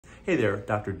Hey there,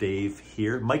 Dr. Dave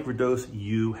here. Microdose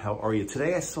you, how are you?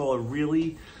 Today I saw a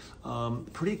really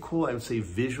pretty cool, I would say,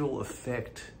 visual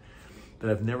effect that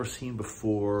I've never seen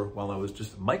before while I was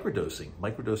just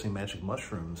microdosing magic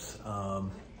mushrooms.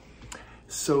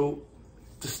 So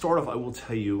to start off, I will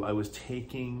tell you, I was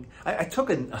taking, I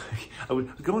was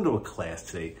going to a class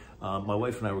today. My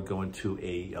wife and I were going to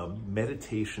a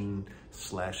meditation /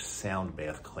 sound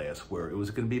bath class where it was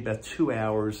going to be about 2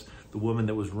 hours. The woman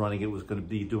that was running it was going to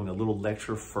be doing a little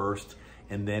lecture first,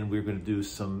 and then we were going to do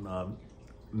some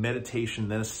meditation,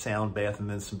 then a sound bath, and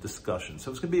then some discussion. So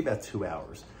it was going to be about 2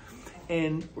 hours.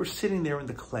 And we're sitting there in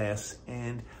the class,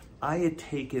 and I had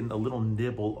taken a little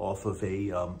nibble off of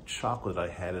a chocolate I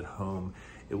had at home.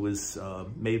 It was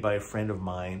made by a friend of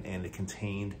mine, and it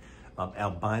contained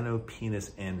Albino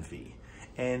Pee-Nis Envy.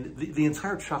 And the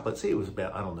entire chocolate, say it was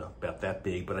about, I don't know, about that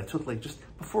big, but I took like just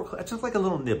before, I took like a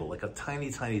little nibble, like a tiny,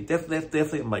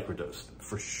 definitely a microdose,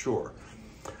 for sure.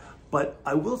 But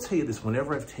I will tell you this,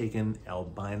 whenever I've taken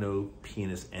Albino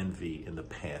Pee-Nis Envy in the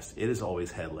past, it has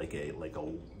always had like a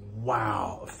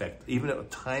wow effect, even a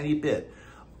tiny bit.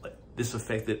 This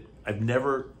effect that I've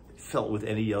never felt with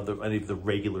any of the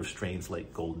regular strains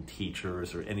like Golden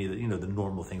Teachers or any of the, the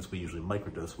normal things we usually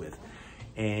microdose with.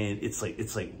 And it's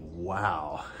like,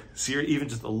 wow, see, even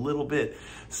just a little bit.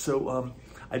 So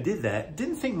I did that,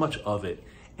 didn't think much of it.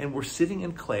 And we're sitting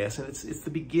in class, and it's the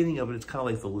beginning of it. It's kind of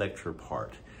like the lecture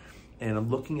part. And I'm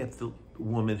looking at the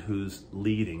woman who's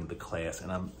leading the class,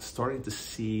 and I'm starting to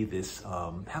see this,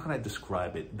 how can I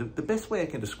describe it? The best way I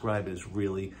can describe it is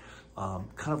really kind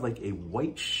of like a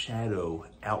white shadow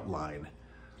outline,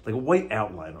 like a white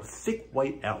outline, or thick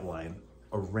white outline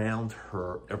around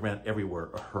her, around everywhere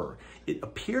her. It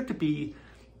appeared to be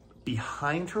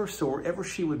behind her, so wherever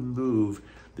she would move,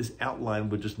 this outline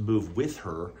would just move with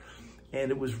her.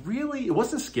 And it was really, it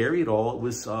wasn't scary at all. It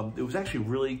was actually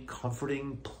really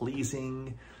comforting,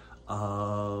 pleasing,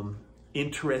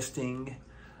 interesting,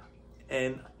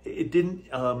 and it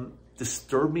didn't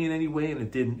disturb me in any way, and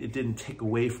it didn't take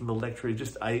away from the lecture.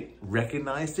 I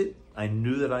recognized it. I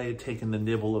knew that I had taken the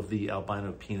nibble of the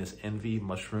Albino Pee-Nis Envy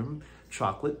mushroom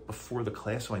chocolate before the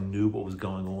class, so I knew what was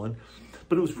going on.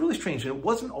 But it was really strange, and it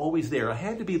wasn't always there. I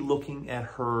had to be looking at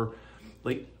her,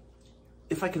 like,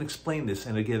 if I can explain this,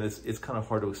 and again, it's kind of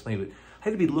hard to explain, but I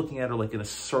had to be looking at her like in a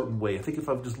certain way. I think if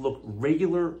I would just look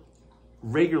regularly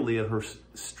at her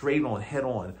straight on, head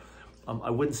on,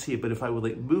 I wouldn't see it. But if I would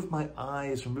like move my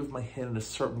eyes or move my head in a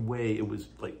certain way, it was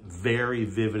like very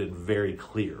vivid and very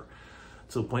clear,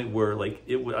 to the point where like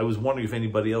I was wondering if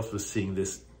anybody else was seeing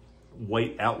this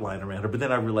white outline around her. But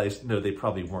then I realized, no, they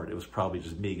probably weren't. It was probably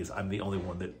just me, because I'm the only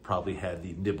one that probably had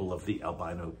the nibble of the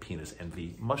Albino Pee-Nis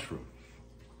Envy mushroom.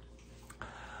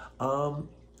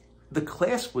 The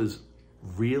class was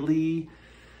really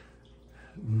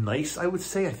nice, I would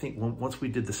say. I think once we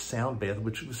did the sound bath,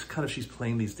 which was kind of, she's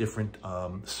playing these different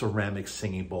ceramic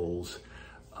singing bowls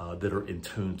that are in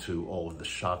tune to all of the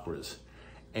chakras,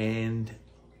 and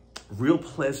real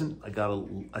pleasant. I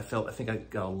think I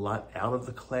got a lot out of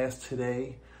the class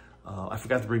today. I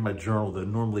forgot to bring my journal, though.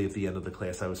 Normally at the end of the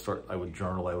class, I would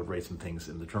journal, I would write some things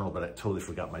in the journal, but I totally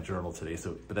forgot my journal today,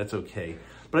 but that's okay.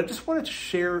 But I just wanted to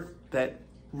share that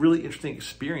really interesting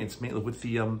experience, mainly with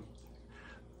the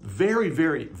very,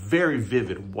 very, very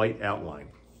vivid white outline.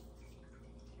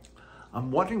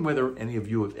 I'm wondering whether any of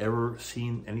you have ever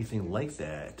seen anything like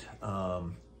that.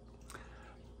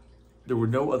 There were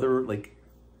no other like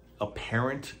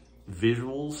apparent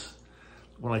visuals.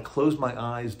 When I closed my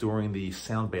eyes during the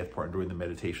sound bath part, during the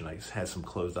meditation, I had some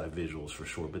closed eye visuals for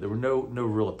sure, but there were no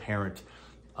real apparent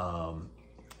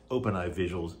open eye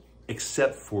visuals,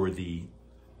 except for the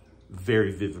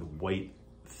very vivid white,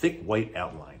 thick white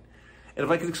outline. And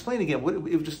if I could explain again, it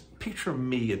would just picture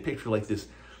me, and picture like this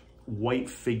white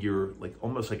figure, like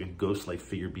almost like a ghost-like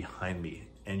figure behind me,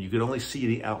 and you could only see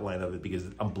the outline of it because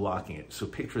I'm blocking it. So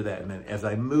picture that, and then as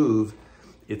I move,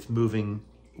 it's moving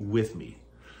with me.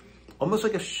 Almost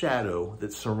like a shadow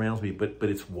that surrounds me, but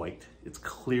it's white. It's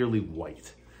clearly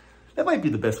white. That might be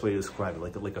the best way to describe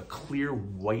it, like a clear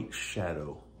white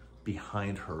shadow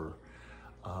behind her,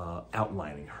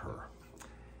 outlining her.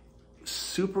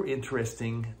 Super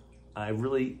interesting. I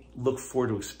really look forward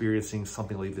to experiencing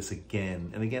something like this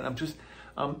again. And again, I'm just,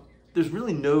 there's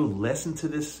really no lesson to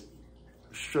this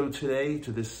show today,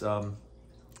 to this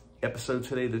episode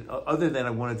today, other than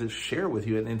I wanted to share with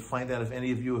you and find out if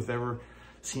any of you have ever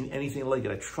seen anything like it.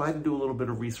 I tried to do a little bit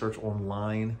of research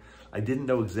online. I didn't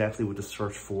know exactly what to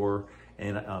search for,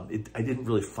 and I didn't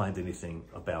really find anything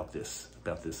about this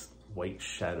white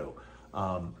shadow.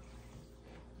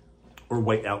 or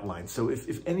white outline. So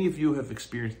if any of you have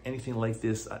experienced anything like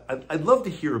this, I'd love to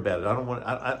hear about it. I don't want,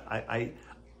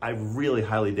 I really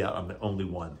highly doubt I'm the only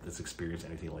one that's experienced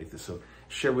anything like this. So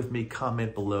share with me,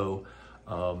 comment below.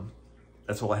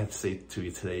 That's all I have to say to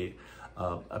you today.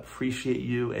 Appreciate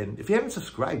you. And if you haven't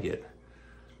subscribed yet,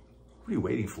 what are you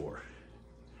waiting for?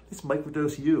 It's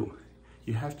Microdose You.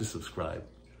 You have to subscribe.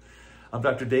 I'm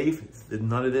Dr. Dave.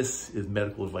 None of this is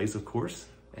medical advice, of course.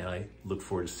 And I look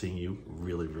forward to seeing you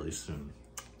really, really soon.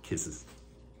 Kisses.